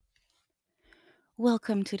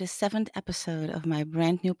Welcome to the seventh episode of my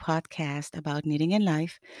brand new podcast about knitting and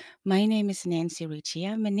life. My name is Nancy Ricci.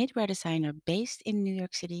 I'm a knitwear designer based in New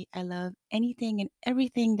York City. I love anything and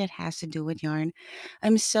everything that has to do with yarn.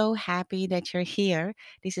 I'm so happy that you're here.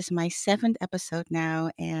 This is my seventh episode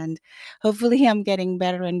now, and hopefully, I'm getting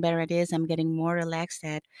better and better at this. I'm getting more relaxed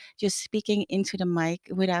at just speaking into the mic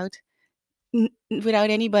without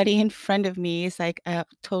anybody in front of me. Is like a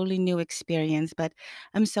totally new experience, but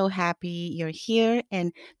I'm so happy you're here.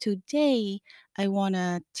 And today I want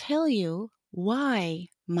to tell you why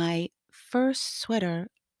my first sweater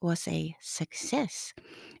was a success.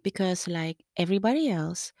 Because, like everybody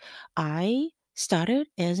else, I started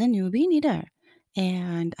as a newbie knitter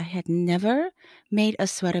and I had never made a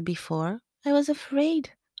sweater before. I was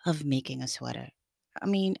afraid of making a sweater. I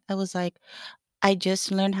mean, I was like, I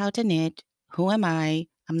just learned how to knit. Who am I?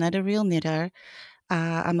 I'm not a real knitter.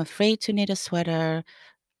 I'm afraid to knit a sweater.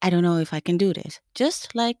 I don't know if I can do this.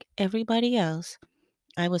 Just like everybody else,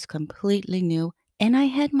 I was completely new and I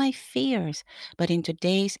had my fears. But in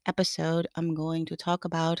today's episode, I'm going to talk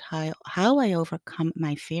about how I overcome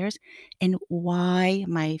my fears and why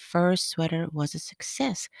my first sweater was a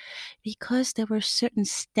success. Because there were certain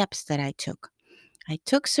steps that I took. I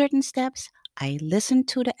took certain steps. I listened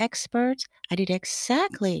to the experts. I did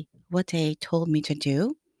exactly what they told me to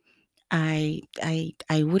do. I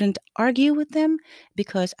wouldn't argue with them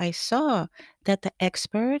because I saw that the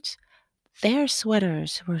experts, their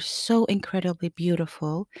sweaters were so incredibly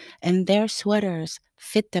beautiful and their sweaters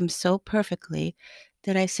fit them so perfectly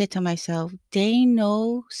that I said to myself, they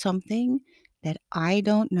know something that I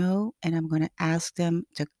don't know, and I'm going to ask them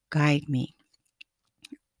to guide me.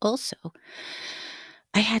 Also,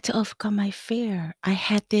 I had to overcome my fear. I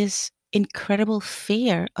had this incredible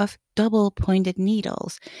fear of double pointed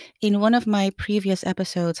needles. In one of my previous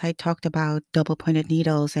episodes, I talked about double pointed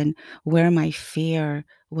needles and where my fear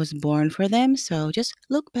was born for them. So just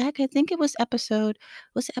look back. I think it was episode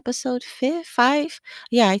five.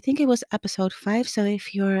 Yeah, I think it was episode five. So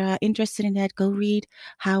if you're interested in that, go read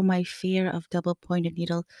how my fear of double pointed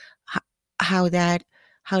needle, how, how that,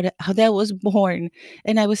 how that was born.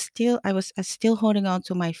 And I was still holding on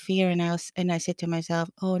to my fear, and I said to myself,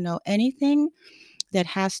 oh no, anything that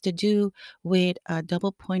has to do with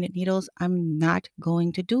double pointed needles, I'm not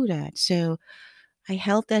going to do that. So I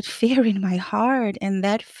held that fear in my heart, and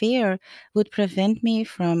that fear would prevent me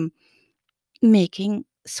from making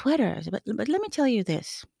sweaters. But let me tell you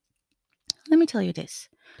this.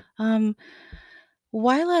 um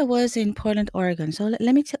while I was in Portland, Oregon, so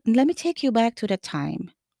let me take you back to the time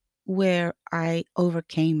where I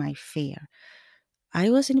overcame my fear. I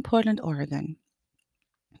was in Portland, Oregon,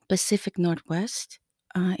 Pacific Northwest,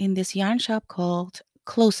 in this yarn shop called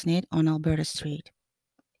Close Knit on Alberta Street.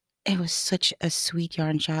 It was such a sweet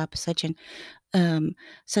yarn shop, um,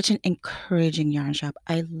 such an encouraging yarn shop.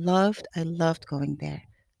 I loved going there.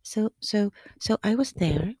 So I was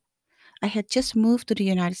there. I had just moved to the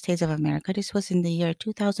United States of America. This was in the year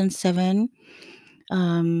 2007.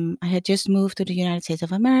 I had just moved to the United States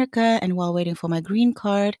of America, and while waiting for my green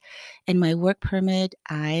card and my work permit,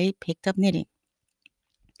 I picked up knitting.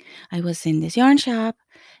 I was in this yarn shop,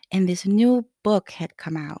 and this new book had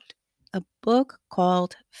come out, a book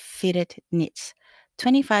called Fitted Knits,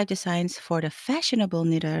 25 Designs for the Fashionable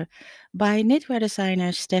Knitter by knitwear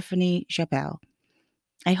designer Stephanie Jabel.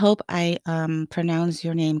 I hope I pronounce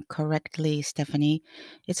your name correctly, Stephanie.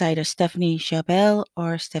 It's either Stephanie Jabel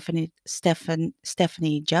or Stephanie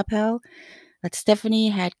Jabel. But Stephanie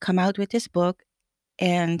had come out with this book,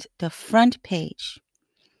 and the front page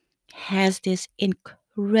has this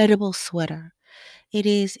incredible sweater. It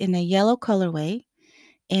is in a yellow colorway,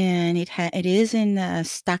 and it is in a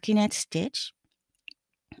stockinette stitch,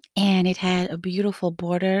 and it had a beautiful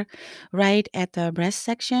border right at the breast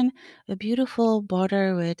section, a beautiful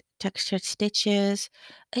border with textured stitches.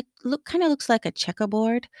 It kind of looks like a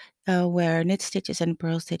checkerboard, where knit stitches and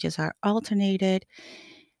purl stitches are alternated.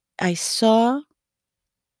 I saw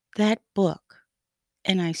that book,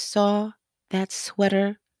 and I saw that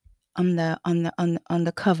sweater on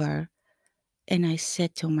the cover, and I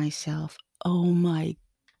said to myself, "Oh my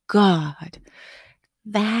God,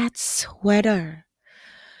 that sweater.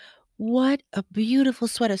 What a beautiful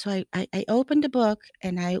sweater." So I opened the book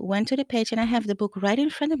and I went to the page, and I have the book right in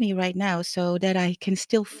front of me right now so that I can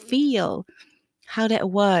still feel how that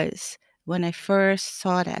was when I first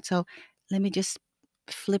saw that. So let me just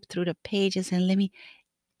flip through the pages and let me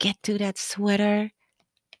get to that sweater.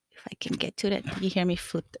 If I can get to that, you hear me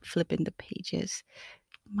flipping the pages.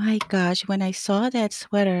 My gosh, when I saw that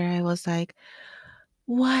sweater, I was like,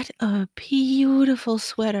 what a beautiful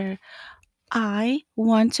sweater. I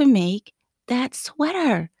want to make that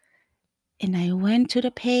sweater? And I went to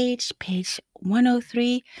the page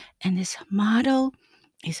 103, and this model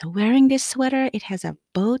is wearing this sweater. It has a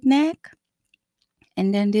boat neck,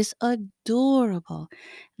 and then this adorable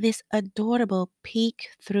peek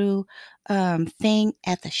through thing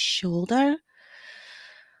at the shoulder.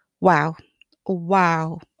 Wow.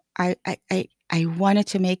 Wow. I wanted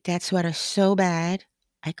to make that sweater so bad.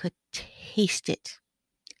 I could taste it.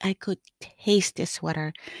 I could taste this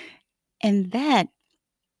sweater. And that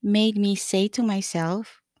made me say to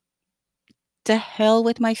myself, to hell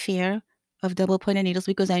with my fear of double pointed needles,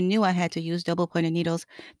 because I knew I had to use double pointed needles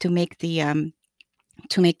to make the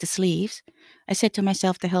sleeves. I said to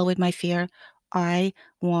myself, to hell with my fear. I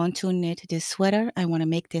want to knit this sweater. I want to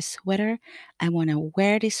make this sweater. I want to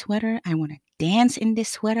wear this sweater. I want to dance in this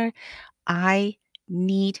sweater. I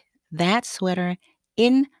need that sweater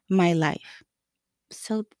in my life.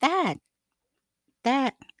 So that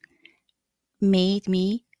made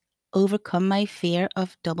me overcome my fear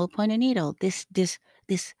of double pointed needle. This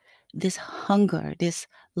this hunger, this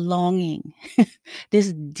longing,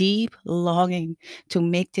 this deep longing to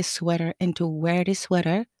make this sweater and to wear this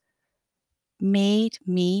sweater made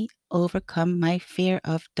me overcome my fear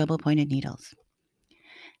of double pointed needles.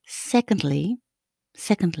 Secondly,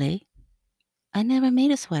 I never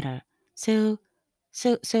made a sweater. So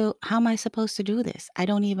so how am I supposed to do this? I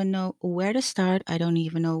don't even know where to start. I don't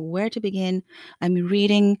even know where to begin. I'm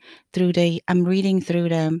reading through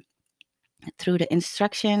the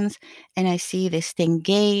instructions, and I see this thing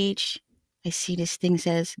gauge. I see this thing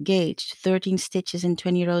says gauge 13 stitches and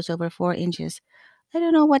 20 rows over 4 inches. I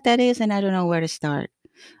don't know what that is, and I don't know where to start.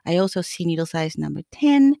 I also see needle size number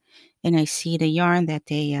 10, and I see the yarn that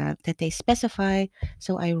they specify.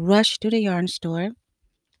 So I rush to the yarn store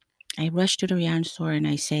and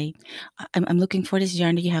I say, I'm looking for this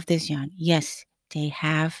yarn. Do you have this yarn? Yes, they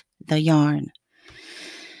have the yarn.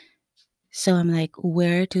 So I'm like,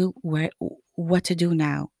 what to do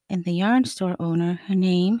now? And the yarn store owner, her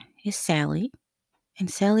name is Sally. And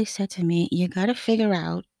Sally said to me, you got to figure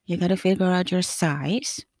out your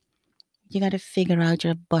size. You got to figure out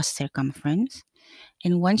your bust circumference.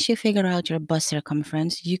 And once you figure out your bust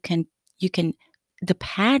circumference, you can, the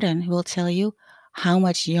pattern will tell you how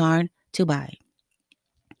much yarn to buy.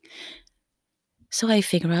 So I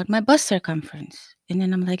figure out my bust circumference. And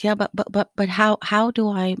then I'm like, yeah, but how do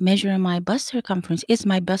I measure my bust circumference? Is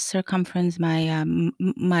my bust circumference my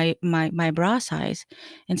bra size?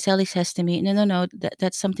 And Sally says to me, no,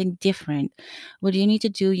 that's something different. What you need to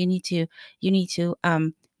do, you need to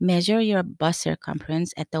measure your bust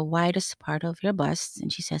circumference at the widest part of your bust.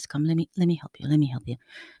 And she says, come, let me help you, let me help you.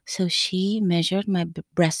 So she measured my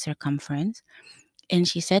breast circumference, and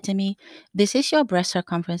she said to me, "This is your breast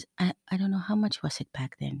circumference." I don't know how much was it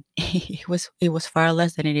back then. It was far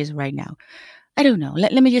less than it is right now. I don't know.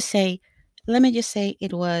 Let me just say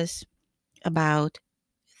it was about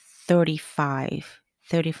 35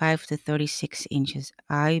 to 36 inches.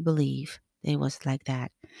 I believe it was like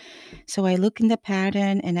that. So I look in the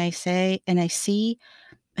pattern and I see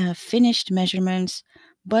finished measurements,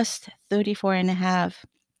 bust 34 and a half,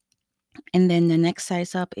 and then the next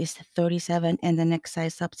size up is 37, and the next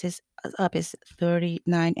size up is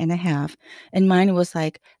 39 and a half, and mine was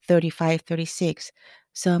like 35, 36.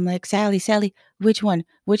 So I'm like, Sally, which one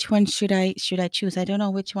should I choose? I don't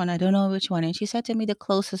know which one. And she said to me, the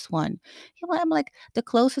closest one. I'm like, the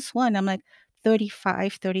closest one. I'm like,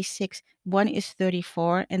 35, 36. One is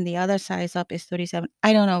 34 and the other size up is 37.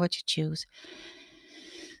 I don't know what to choose.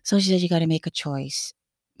 So she said, you got to make a choice.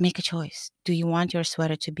 Make a choice. Do you want your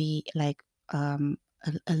sweater to be like a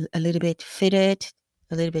little bit fitted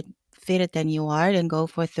than you are, then go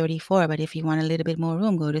for 34. But if you want a little bit more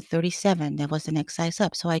room, go to 37. That was the next size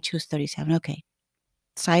up. So I choose 37. Okay.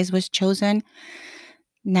 Size was chosen.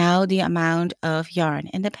 Now the amount of yarn.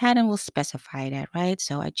 And the pattern will specify that, right?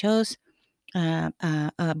 So I chose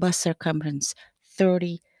bust circumference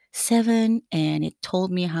 37, and it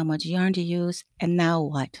told me how much yarn to use. And now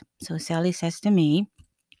what? So Sally says to me,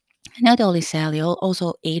 not only Sally,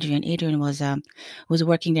 also Adrian. Adrian was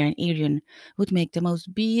working there, and Adrian would make the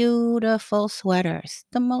most beautiful sweaters,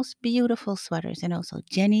 and also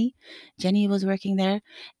Jenny was working there,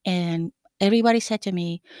 and everybody said to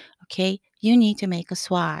me, "Okay, you need to make a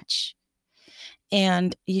swatch,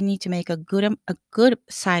 and you need to make a good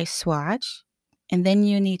size swatch, and then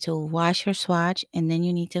you need to wash your swatch, and then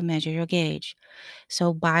you need to measure your gauge.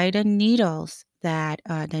 So buy the needles that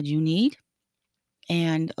you need."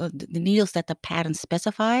 And the needles that the pattern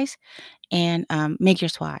specifies, and make your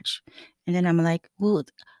swatch. And then I'm like, well,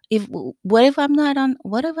 if what if I'm not on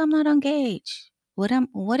gauge? What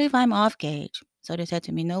if I'm off gauge? So they said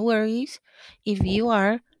to me, no worries. If you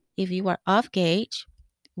are off gauge,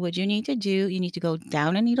 what you need to do, you need to go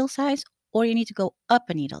down a needle size or you need to go up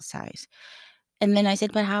a needle size. And then I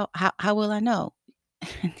said, but how will I know?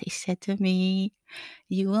 And they said to me,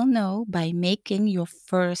 you will know by making your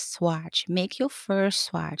first swatch. Make your first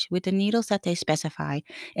swatch with the needles that they specify.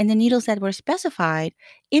 And the needles that were specified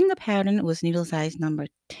in the pattern was needle size number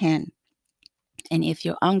 10. And if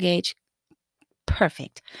you're on gauge,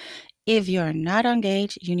 perfect. If you're not on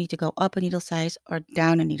gauge, you need to go up a needle size or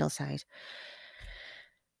down a needle size.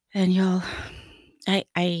 And y'all,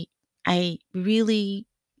 I I really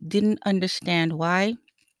didn't understand why,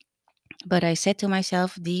 but I said to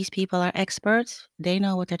myself, these people are experts. They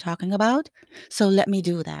know what they're talking about. So let me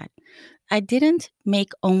do that. I didn't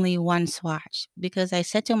make only one swatch because I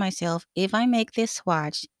said to myself, if I make this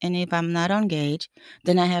swatch and if I'm not on gauge,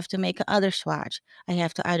 then I have to make another swatch. I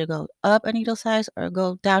have to either go up a needle size or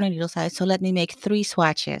go down a needle size. So let me make 3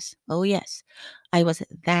 swatches. Oh, yes. I was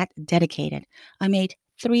that dedicated. I made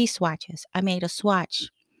 3 swatches. I made a swatch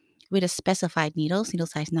with a specified needles, needle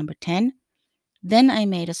size number 10. Then I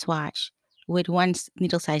made a swatch with one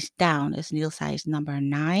needle size down, is needle size number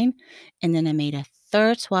 9. And then I made a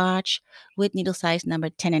third swatch with needle size number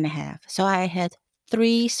 10 and a half. So I had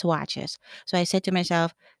 3 swatches. So I said to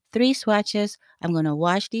myself, 3 swatches. I'm going to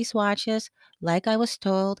wash these swatches like I was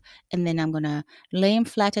told. And then I'm going to lay them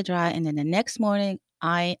flat to dry. And then the next morning,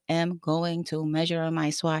 I am going to measure my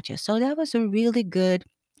swatches. So that was a really good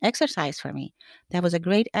exercise for me. That was a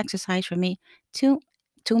great exercise for me to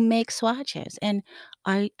make swatches. And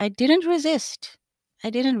I didn't resist. I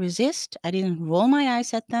didn't resist. I didn't roll my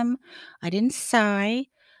eyes at them. I didn't sigh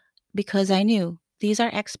because I knew these are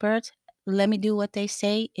experts. Let me do what they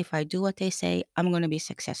say. If I do what they say, I'm going to be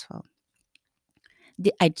successful.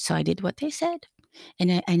 So I did what they said.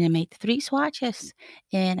 And I made 3 swatches.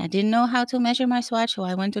 And I didn't know how to measure my swatch. So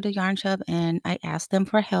I went to the yarn shop and I asked them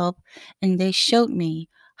for help. And they showed me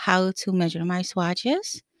how to measure my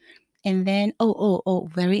swatches. And then,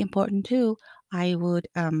 very important too. I would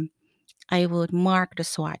I would mark the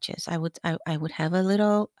swatches. I would have a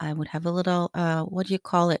little what do you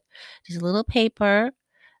call it? Just a little paper.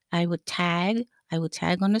 I would tag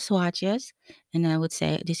on the swatches and I would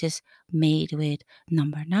say this is made with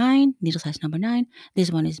number 9, needle size number 9.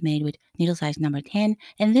 This one is made with needle size number 10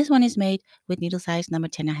 and this one is made with needle size number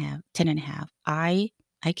 10 and a half, 10 and a half. I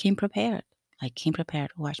came prepared. I came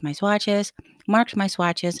prepared. Washed my swatches, marked my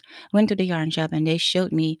swatches, went to the yarn shop and they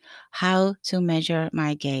showed me how to measure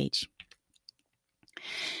my gauge.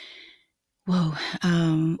 Whoa.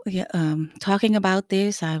 Yeah, talking about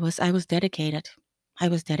this, I was dedicated. I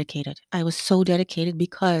was dedicated. I was so dedicated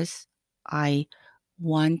because I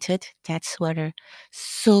wanted that sweater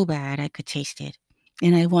so bad I could taste it.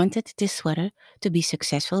 And I wanted this sweater to be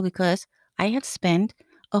successful because I had spent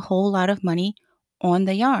a whole lot of money on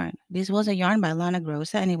the yarn. This was a yarn by Lana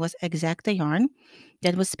Grossa and it was exact yarn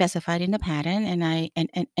that was specified in the pattern and I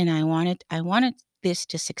wanted this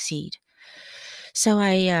to succeed. So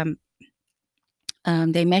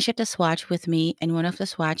they measured the swatch with me, and one of the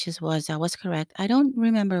swatches was I was correct. I don't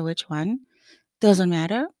remember which one. Doesn't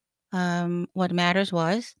matter. What matters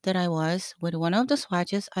was that I was with one of the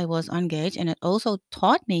swatches. I was engaged, and it also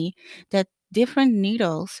taught me that different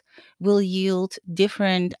needles will yield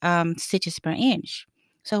different stitches per inch.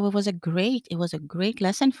 So it was a great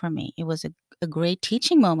lesson for me. It was a great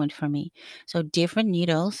teaching moment for me. So different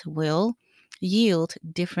needles will yield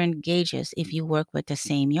different gauges if you work with the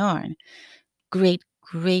same yarn. Great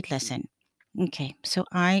lesson. Okay, so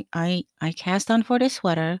I cast on for this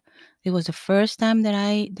sweater. It was the first time that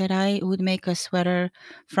I would make a sweater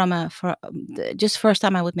from a for just first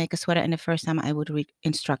time I would make a sweater and the first time I would read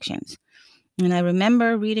instructions. And I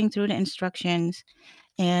remember reading through the instructions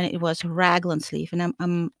and it was raglan sleeve and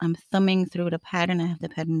I'm thumbing through the pattern. I have the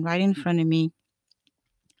pattern right in front of me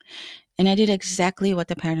and I did exactly what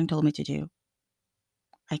the pattern told me to do.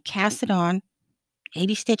 I cast it on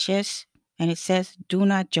 80 stitches, and it says do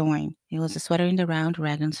not join. It was a sweater in the round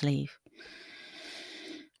raglan sleeve.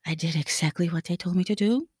 I did exactly what they told me to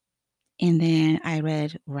do. And then I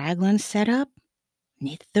read raglan setup,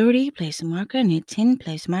 knit 30, place marker, knit 10,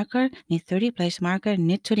 place marker, knit 30, place marker,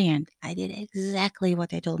 knit to the end. I did exactly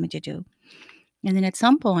what they told me to do. And then at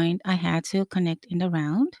some point, I had to connect in the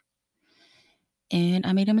round, and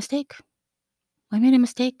I made a mistake. I made a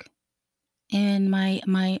mistake, and my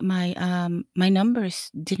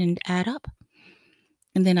numbers didn't add up.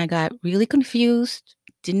 And then I got really confused,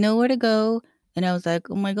 didn't know where to go. And I was like,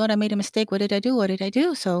 oh my God, I made a mistake. What did I do? What did I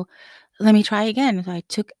do? So let me try again. So I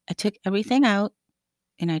took everything out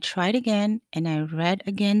and I tried again and I read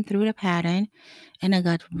again through the pattern and I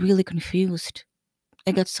got really confused.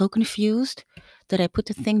 I got so confused that I put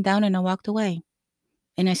the thing down and I walked away.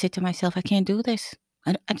 And I said to myself, I can't do this.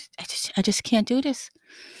 I just can't do this.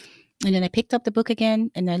 And then I picked up the book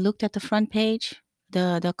again and I looked at the front page,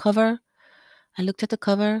 the cover. I looked at the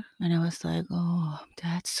cover and I was like, oh,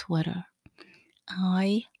 that sweater.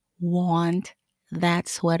 I want that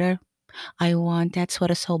sweater. I want that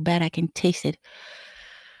sweater so bad I can taste it.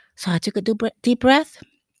 So I took a deep breath,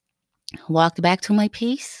 walked back to my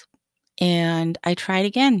piece, and I tried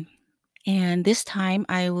again. And this time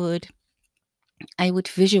I would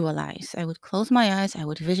visualize. I would close my eyes, I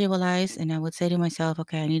would visualize, and I would say to myself,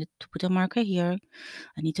 okay, I need to put a marker here.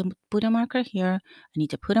 I need to put a marker here. I need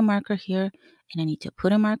to put a marker here. And I need to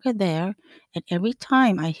put a marker there. And every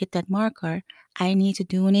time I hit that marker, I need to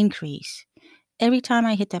do an increase. Every time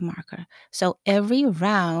I hit that marker. So every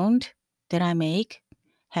round that I make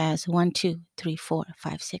has 1, 2, 3, 4,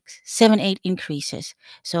 5, 6, 7, 8 increases.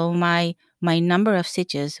 So my number of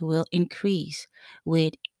stitches will increase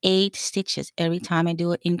with 8 stitches every time I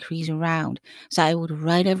do an increase round. So I would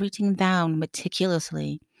write everything down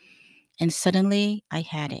meticulously, and suddenly I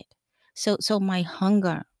had it. So my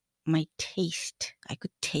hunger, my taste, I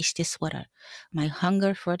could taste this sweater. My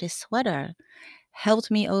hunger for this sweater helped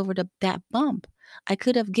me over that bump. I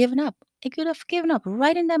could have given up. I could have given up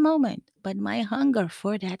right in that moment, but my hunger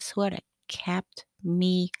for that sweater kept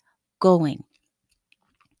me going.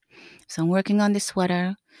 So I'm working on this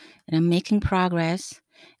sweater and I'm making progress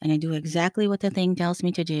and I do exactly what the thing tells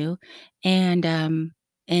me to do. And and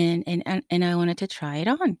I wanted to try it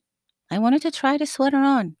on. I wanted to try the sweater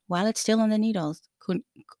on while it's still on the needles. Couldn't,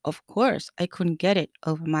 of course, I couldn't get it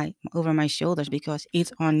over my shoulders because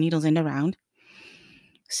it's on needles in the round.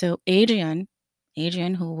 So Adrian,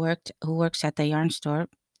 who works at the yarn store,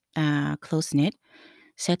 close knit,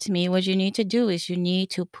 said to me, "What you need to do is you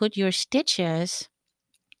need to put your stitches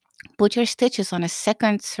on a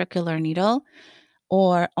second circular needle,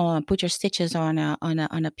 or put your stitches on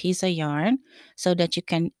a piece of yarn, so that you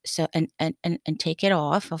can and take it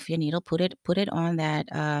off of your needle, put it on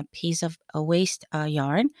that piece of waste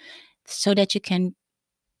yarn, so that you can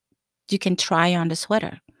try on the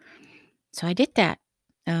sweater." So I did that,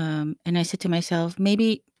 and I said to myself,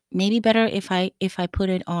 maybe better if I put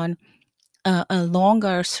it on a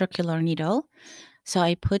longer circular needle. So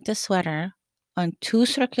I put the sweater on two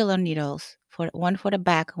circular needles, for one for the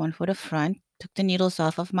back, one for the front. Took the needles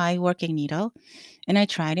off of my working needle, and I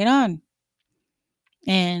tried it on,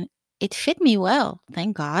 and it fit me well.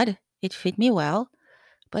 Thank God, it fit me well.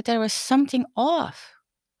 But there was something off.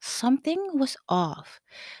 Something was off.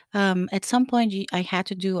 At some point, I had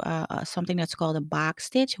to do something that's called a box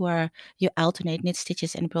stitch, where you alternate knit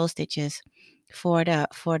stitches and purl stitches for the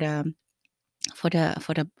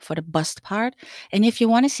bust part. And if you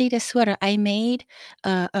want to see the sweater, I made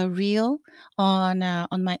a reel on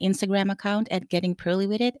my Instagram account at Getting Pearly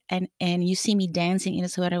with It, and you see me dancing in a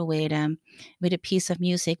sweater with a piece of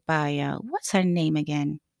music by what's her name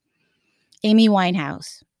again? Amy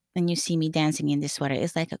Winehouse. And you see me dancing in this sweater.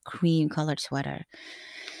 It's like a cream colored sweater.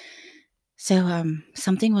 So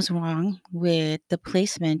something was wrong with the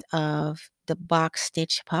placement of the box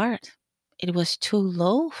stitch part. It was too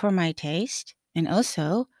low for my taste, and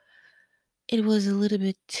also it was a little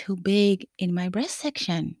bit too big in my breast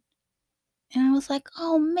section. And I was like,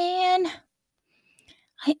 oh man,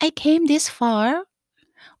 I came this far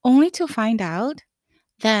only to find out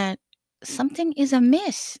that something is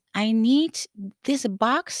amiss. I need this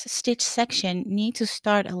box stitch section need to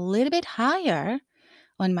start a little bit higher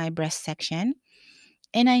on my breast section,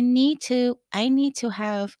 and I need to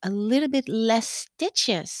have a little bit less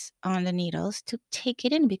stitches on the needles to take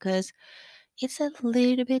it in, because it's a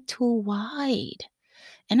little bit too wide.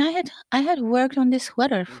 And I had worked on this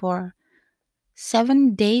sweater for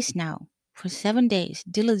 7 days now. For 7 days,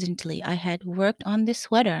 diligently, I had worked on this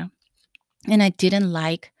sweater, and I didn't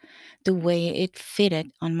like the way it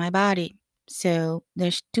fitted on my body. So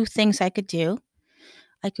there's two things I could do.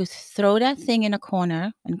 I could throw that thing in a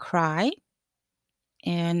corner and cry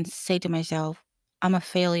and say to myself, I'm a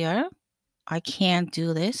failure. I can't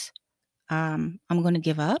do this. I'm going to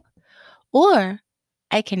give up. Or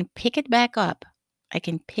I can pick it back up. I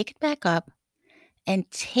can pick it back up and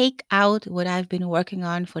take out what I've been working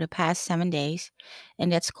on for the past 7 days,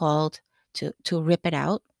 and that's called to rip it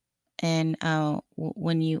out. And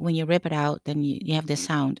when you rip it out, then you have this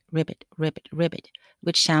sound, rip it, rip it, rip it,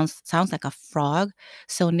 which sounds like a frog.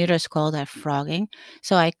 So knitters call that frogging.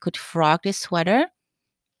 So I could frog this sweater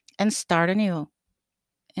and start anew.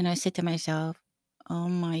 And I said to myself, oh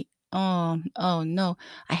my, Oh no.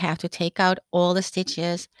 I have to take out all the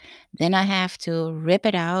stitches, then I have to rip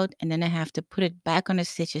it out, and then I have to put it back on the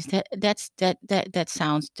stitches. That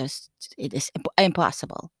sounds just it is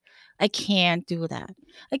impossible. I can't do that.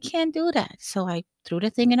 I can't do that. So I threw the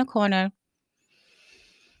thing in a corner,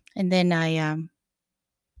 and then I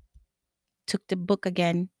took the book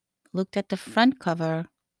again, looked at the front cover,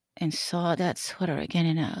 and saw that sweater again,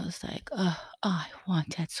 and I was like, "Oh, I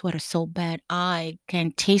want that sweater so bad. I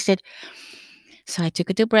can taste it." So I took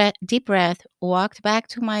a deep breath, walked back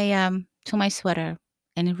to my sweater,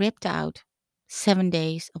 and ripped out 7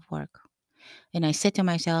 days of work. And I said to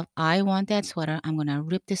myself, "I want that sweater. I'm gonna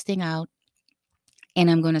rip this thing out,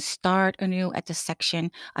 and I'm gonna start anew at the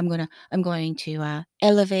section. I'm going to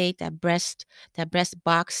elevate that breast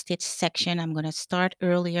box stitch section. I'm gonna start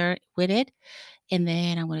earlier with it, and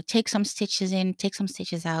then I'm gonna take some stitches in, take some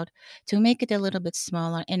stitches out to make it a little bit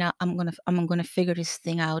smaller. And I'm gonna figure this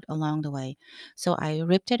thing out along the way." So I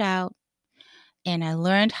ripped it out, and I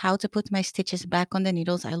learned how to put my stitches back on the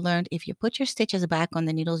needles. I learned if you put your stitches back on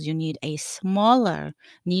the needles, you need a smaller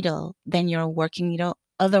needle than your working needle.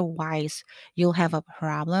 Otherwise, you'll have a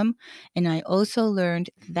problem. And I also learned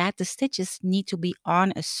that the stitches need to be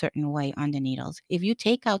on a certain way on the needles. If you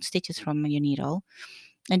take out stitches from your needle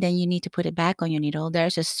and then you need to put it back on your needle,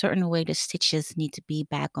 there's a certain way the stitches need to be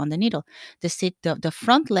back on the needle. The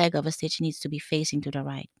front leg of a stitch needs to be facing to the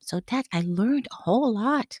right. So that I learned a whole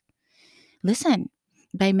lot. Listen,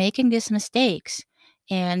 by making these mistakes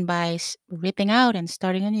and by ripping out and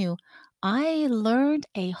starting anew, I learned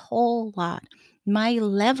a whole lot. My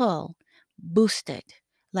level boosted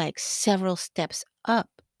like several steps up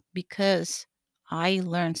because I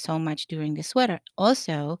learned so much during the sweater.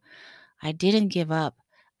 Also, I didn't give up.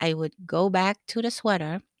 I would go back to the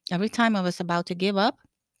sweater every time I was about to give up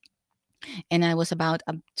and I was about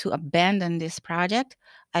to abandon this project.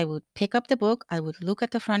 I would pick up the book, I would look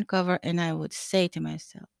at the front cover, and I would say to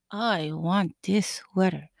myself, "I want this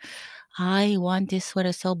sweater. I want this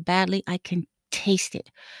sweater so badly. I can taste it."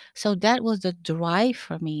 So that was the drive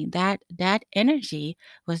for me. That energy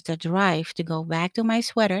was the drive to go back to my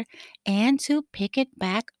sweater and to pick it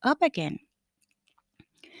back up again.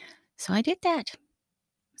 So I did that.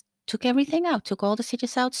 Took everything out, took all the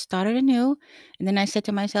stitches out, started anew. And then I said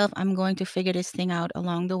to myself, I'm going to figure this thing out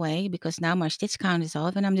along the way because now my stitch count is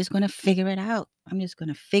off and I'm just going to figure it out. I'm just going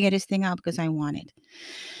to figure this thing out because I want it.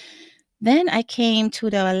 Then I came to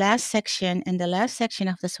the last section, and the last section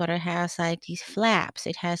of the sweater has like these flaps.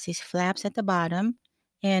 It has these flaps at the bottom,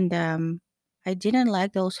 and I didn't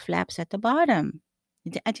like those flaps at the bottom.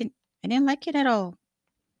 I didn't like it at all.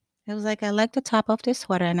 It was like I like the top of this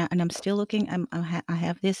sweater, and I'm still looking. I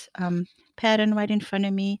have this pattern right in front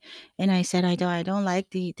of me, and I said I don't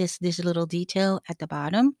like this little detail at the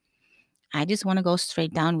bottom. I just want to go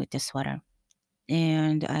straight down with this sweater,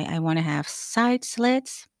 and I want to have side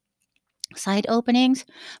slits, side openings,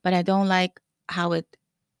 but I don't like how it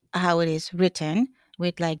is written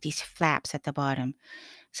with like these flaps at the bottom.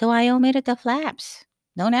 So I omitted the flaps.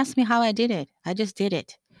 Don't ask me how I did it. I just did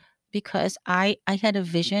it because I had a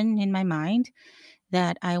vision in my mind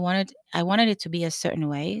that I wanted it to be a certain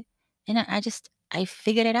way, and I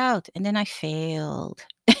figured it out, and then I failed.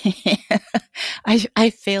 I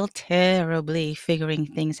failed terribly figuring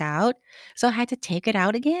things out, so I had to take it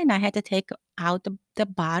out again. I had to take out the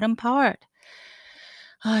bottom part.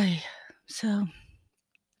 I so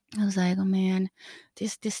I was like, oh man,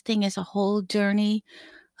 this thing is a whole journey.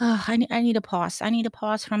 Oh, I need a pause. I need a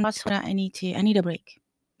pause from what I need a break.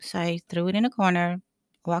 So I threw it in a corner,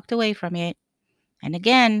 walked away from it, and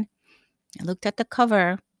again I looked at the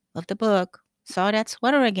cover of the book, saw that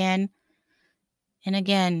sweater again, and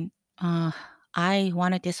again, uh, I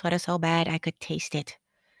wanted this sweater so bad I could taste it.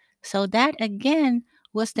 So that again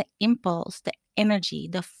was the impulse, the energy,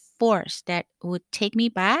 the force that would take me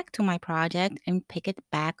back to my project and pick it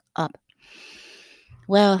back up.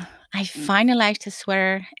 Well, I finalized the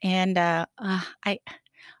sweater, and I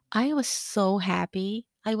was so happy.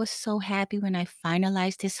 I was so happy when I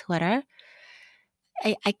finalized this sweater.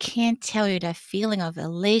 I can't tell you that feeling of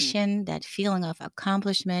elation, that feeling of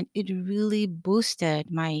accomplishment. It really boosted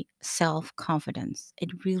my self confidence.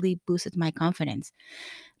 It really boosted my confidence.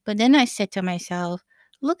 But then I said to myself,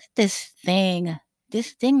 look at this thing.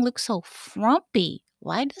 This thing looks so frumpy.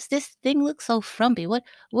 Why does this thing look so frumpy?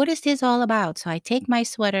 What is this all about? So I take my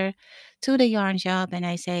sweater to the yarn shop and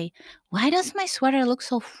I say, why does my sweater look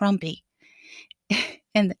so frumpy?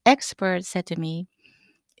 And the expert said to me,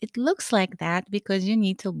 it looks like that because you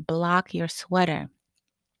need to block your sweater.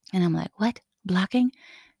 And I'm like, what? Blocking?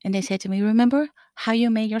 And they said to me, remember how you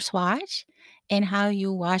made your swatch? and how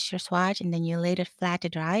you wash your swatch and then you laid it flat to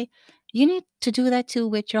dry, you need to do that too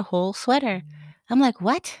with your whole sweater. I'm like,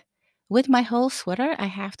 what? With my whole sweater, I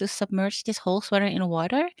have to submerge this whole sweater in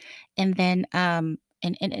water and then and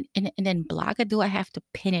then block it. Do I have to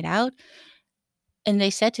pin it out? And they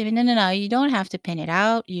said to me, no, no, no, you don't have to pin it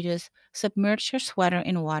out. You just submerge your sweater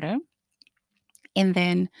in water and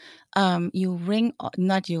then you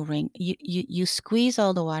not you wring, you squeeze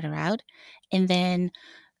all the water out. And then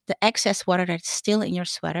the excess water that's still in your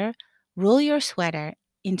sweater, roll your sweater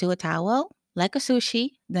into a towel like a sushi,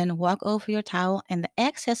 then walk over your towel, and the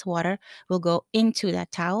excess water will go into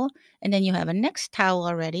that towel. And then you have a next towel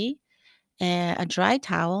already, a dry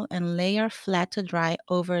towel, and lay your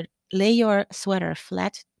sweater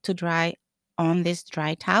flat to dry on this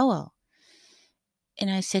dry towel. And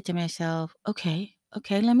I said to myself, okay,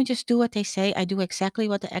 okay, let me just do what they say. I do exactly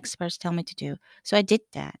what the experts tell me to do. So I did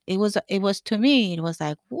that. It was to me, it was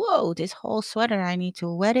like, whoa, this whole sweater, I need to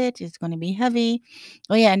wet it. It's going to be heavy.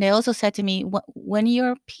 Oh yeah, and they also said to me, when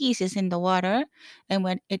your piece is in the water and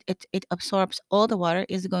when it absorbs all the water,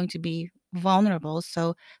 is going to be vulnerable.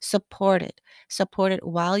 So support it. Support it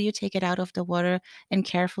while you take it out of the water and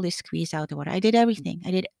carefully squeeze out the water. I did everything.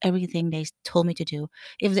 I did everything they told me to do.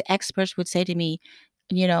 If the experts would say to me,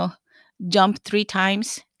 you know, jump 3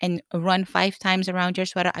 times and run 5 times around your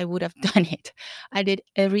sweater, I would have done it. I did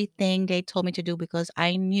everything they told me to do because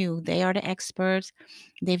I knew they are the experts.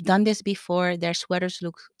 They've done this before.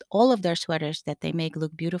 All of their sweaters that they make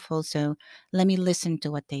look beautiful. So let me listen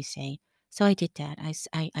to what they say. So I did that.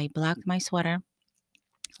 I blocked my sweater,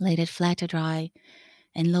 laid it flat to dry,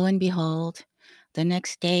 and lo and behold, the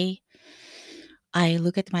next day, I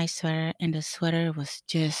look at my sweater and the sweater was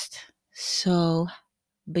just so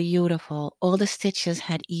beautiful. All the stitches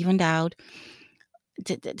had evened out.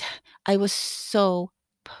 I was so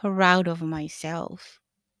proud of myself.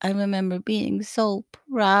 I remember being so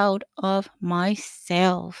proud of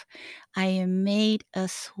myself. I made a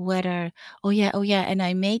sweater. Oh yeah, and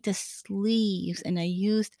I made the sleeves and I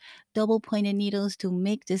used double pointed needles to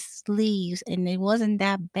make the sleeves and it wasn't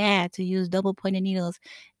that bad to use double pointed needles.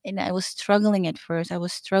 And I was struggling at first. I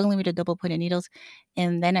was struggling with the double pointed needles.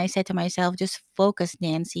 And then I said to myself, just focus,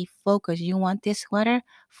 Nancy, focus. You want this sweater?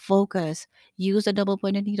 Focus, use the double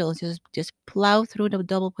pointed needles, just plow through the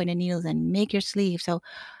double pointed needles and make your sleeve. So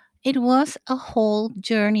it was a whole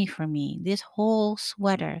journey for me, this whole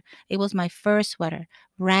sweater. It was my first sweater,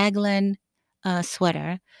 raglan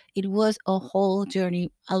sweater. It was a whole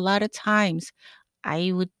journey. A lot of times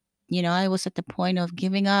I would, I was at the point of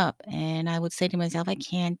giving up and I would say to myself, I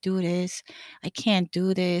can't do this. I can't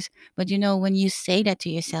do this. But when you say that to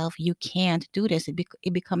yourself, you can't do this,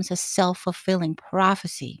 it becomes a self fulfilling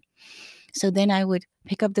prophecy. So then I would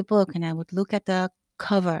pick up the book and I would look at the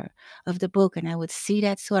cover of the book and I would see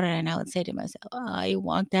that sweater and I would say to myself, oh, I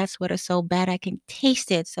want that sweater so bad I can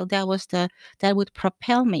taste it. So that would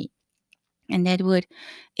propel me. And that would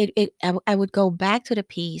I would go back to the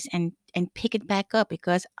piece and pick it back up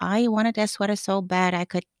because I wanted that sweater so bad I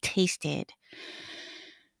could taste it.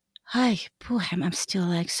 Hi, boy, I'm still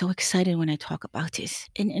like so excited when I talk about this.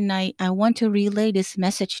 And I want to relay this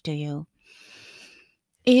message to you.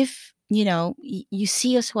 If you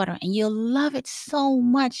see a sweater and you love it so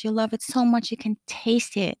much, you can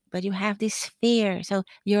taste it, but you have this fear. So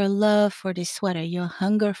your love for this sweater, your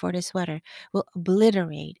hunger for this sweater will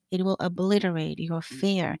obliterate your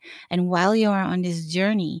fear. And while you are on this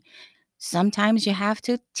journey, sometimes you have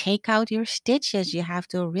to take out your stitches. You have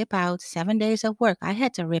to rip out 7 days of work. I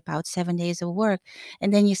had to rip out 7 days of work.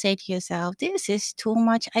 And then you say to yourself, this is too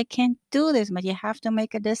much. I can't do this. But you have to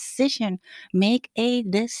make a decision. Make a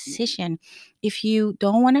decision. If you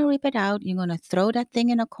don't want to rip it out, you're going to throw that thing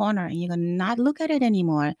in a corner and you're going to not look at it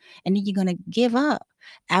anymore. And then you're going to give up.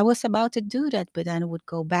 I was about to do that, but then I would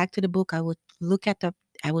go back to the book. I would look at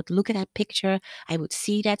that picture. I would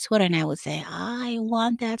see that sweater and I would say, I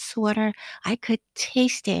want that sweater. I could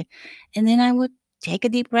taste it. And then I would take a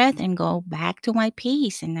deep breath and go back to my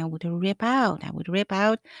piece and I would rip out.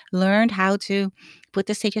 Learned how to put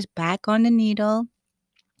the stitches back on the needle.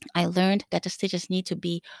 I learned that the stitches need to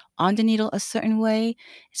be on the needle a certain way.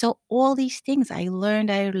 So all these things I learned.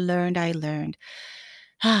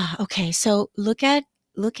 Okay, so look at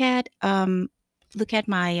my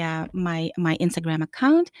Instagram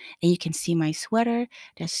account, and you can see my sweater.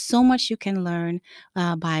 There's so much you can learn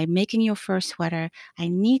by making your first sweater. I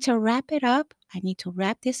need to wrap it up. I need to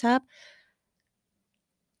wrap this up.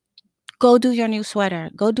 Go do your new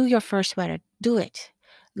sweater. Go do your first sweater. Do it.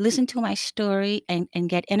 listen to my story and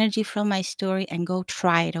get energy from my story and go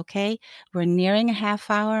try it, okay? We're nearing a half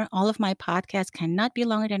hour. All of my podcasts cannot be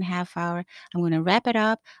longer than a half hour. I'm going to wrap it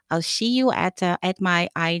up. I'll see you at my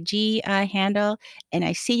IG handle, and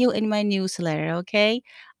I see you in my newsletter, okay?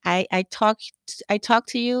 I talk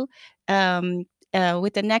to you um,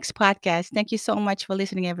 with the next podcast. Thank you so much for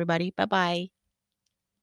listening, everybody. Bye bye.